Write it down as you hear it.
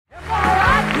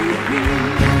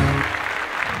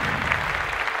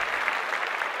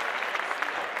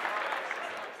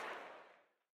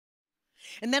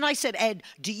And then I said, Ed,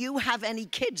 do you have any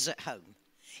kids at home?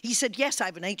 He said, yes, I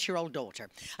have an 8-year-old daughter.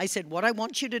 I said, what I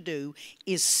want you to do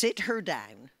is sit her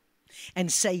down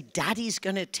and say, Daddy's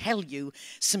going to tell you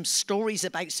some stories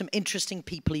about some interesting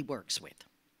people he works with.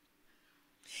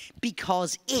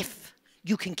 Because if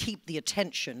you can keep the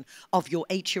attention of your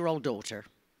 8-year-old daughter,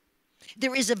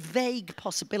 there is a vague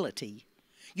possibility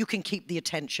you can keep the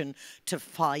attention to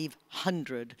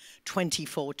 500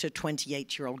 24 to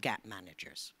 28-year-old gap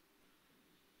managers.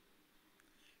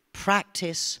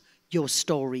 Practice your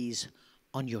stories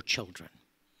on your children.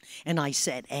 And I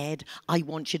said, Ed, I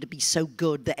want you to be so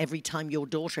good that every time your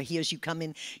daughter hears you come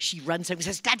in, she runs over and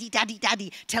says, Daddy, Daddy,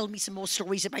 Daddy, tell me some more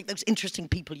stories about those interesting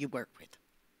people you work with.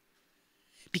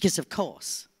 Because, of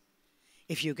course,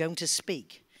 if you're going to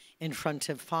speak in front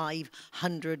of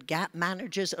 500 gap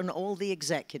managers and all the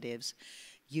executives,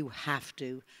 you have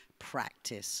to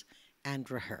practice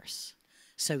and rehearse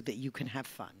so that you can have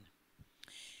fun.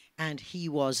 And he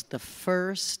was the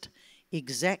first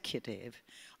executive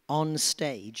on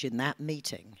stage in that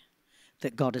meeting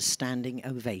that got a standing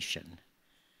ovation.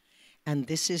 And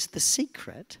this is the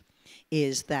secret,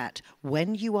 is that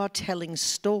when you are telling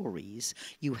stories,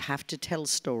 you have to tell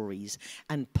stories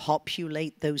and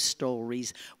populate those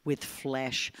stories with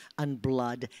flesh and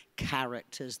blood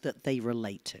characters that they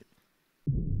relate to.